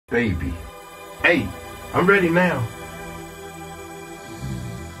baby. Hey, I'm ready now.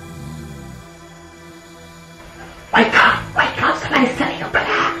 Wake up, somebody's setting you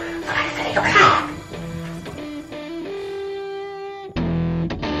back. Somebody's setting you back.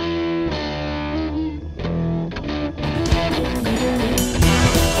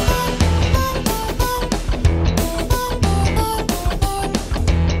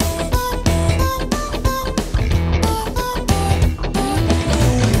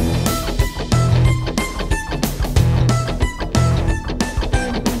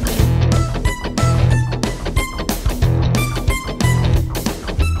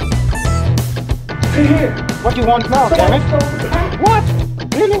 Here. What do you want now, damn it? What?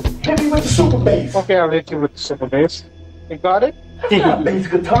 Really? Hit me with the super bass. Okay, I'll hit you with the super bass. You got it? That's not bass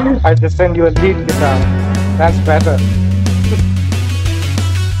guitar. I just send you a lead guitar. That's better.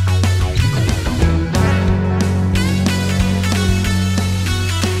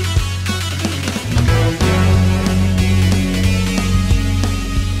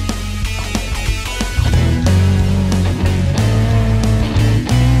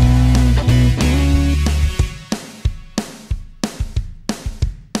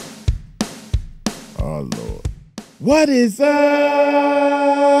 Oh, Lord. What is up,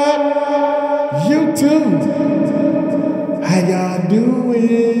 YouTube? How y'all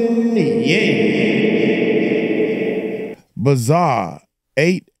doing? Yeah. Bizarre,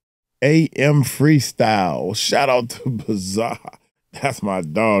 8 a.m. freestyle. Shout out to Bizarre. That's my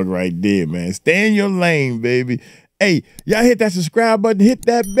dog right there, man. Stay in your lane, baby. Hey, y'all hit that subscribe button, hit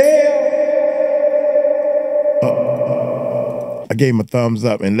that bell. I gave him a thumbs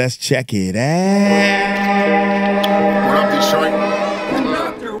up, and let's check it out. What up, Detroit?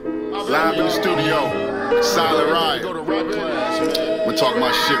 Live in the studio, Silent Ride. We'll talk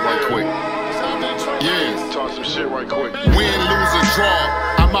my shit right quick. Yeah, talk some shit right quick. Win, lose, or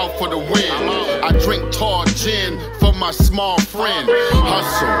draw, I'm out for the win. I drink tall gin for my small friend.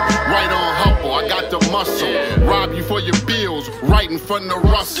 Hustle, right on Hubble, I got the muscle. Rob you for your bills, right in front of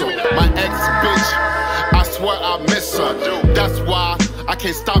Russell. My ex-bitch, I swear I miss her. That's why I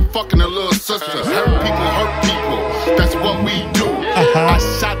can't stop fucking her little sister. Hurt people, that's what we do. I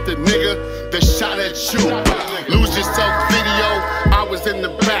shot the nigga that shot at you. Lose yourself video, I was in the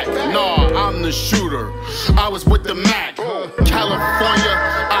back. Nah, I'm the shooter. I was with the Mac. California,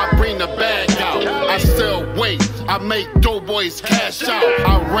 I bring the bag out. I sell weight, I make doughboys cash out.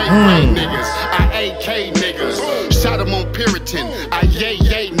 I ray niggas, I AK niggas. Shot them on Puritan, I yay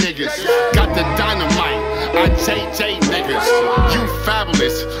niggas. Got the dynamite, I JJ niggas. You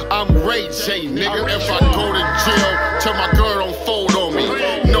fabulous, I'm Ray J nigga. If I go to jail, tell my girl don't fold on me.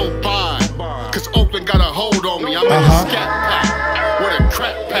 No bond, cause Oakland got a hold on me. I'm in a scat pack, with a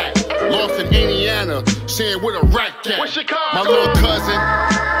crack pack. Lost in Indiana, saying with a rat cat. My little cousin,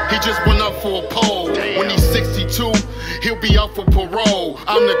 he just went up for a poll. When he's 62, he'll be up for parole.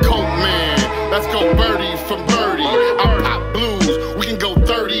 I'm the coke man, let's go birdie from birdie. I pop blues, we can go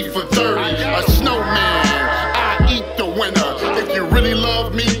 30 for 30. A snowman, I eat the winner. If you really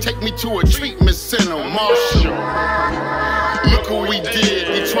love me, take me to a treatment center. Marshall, look what we did,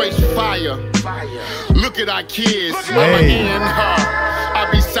 Detroit's fire. Look at our kids, mama and her. I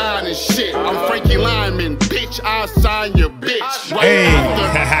be signing shit, I'm Frankie Lyman, bitch, I'll sign your bitch. Right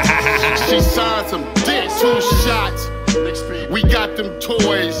after she signed some dick, 2 shots. We got them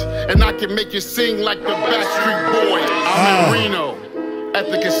toys, and I can make you sing like the Backstreet Boys. I'm in Reno,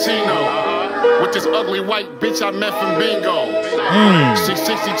 at the casino, with this ugly white bitch I met from bingo. She's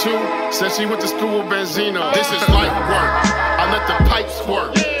 62, says she went to school with Benzino. This is light work, I let the pipes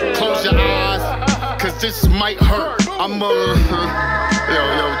work. Close your eyes, cause this might hurt. I'm yo,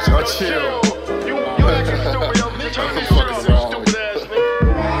 chill. You actually stupid, yo. Fucking wrong.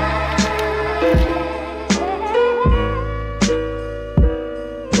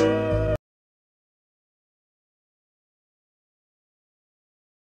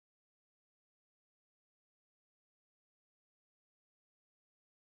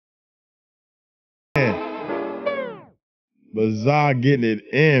 Bizarre getting it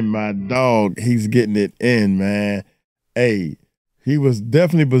in, my dog. He's getting it in, man. Hey, he was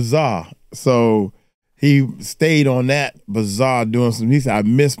definitely Bizarre. So he stayed on that Bizarre doing some. He said, I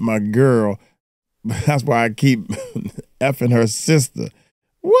miss my girl. That's why I keep effing her sister.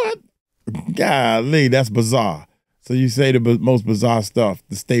 What? Golly, that's Bizarre. So you say the most bizarre stuff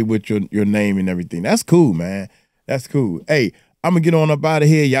to stay with your name and everything. That's cool, man. That's cool. Hey, I'm going to get on up out of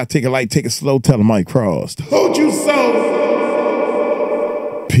here. Y'all take it light, take it slow. Tell them I crossed. Hold you so.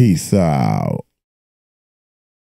 Peace out.